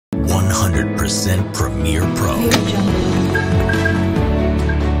100% Premiere Pro.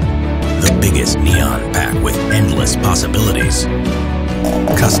 The biggest neon pack with endless possibilities.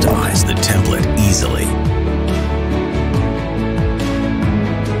 Customize the template easily.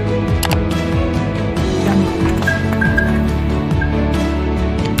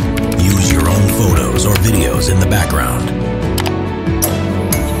 Use your own photos or videos in the background.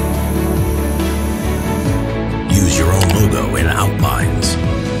 Use your own logo in outlines.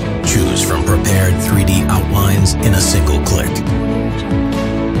 Choose from prepared 3D outlines in a single click.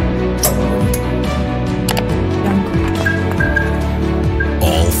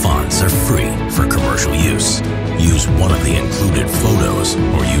 All fonts are free for commercial use. Use one of the included photos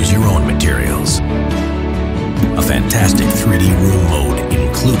or use your own materials. A fantastic 3D room mode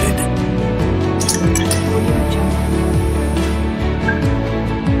included.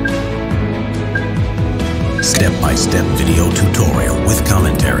 Step-by-step video tutorial with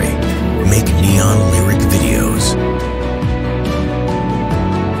commentary. Make neon lyric videos.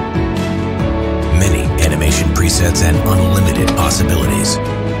 Many animation presets and unlimited possibilities.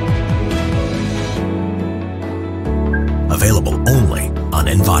 Available only on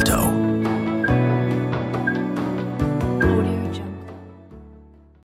Envato.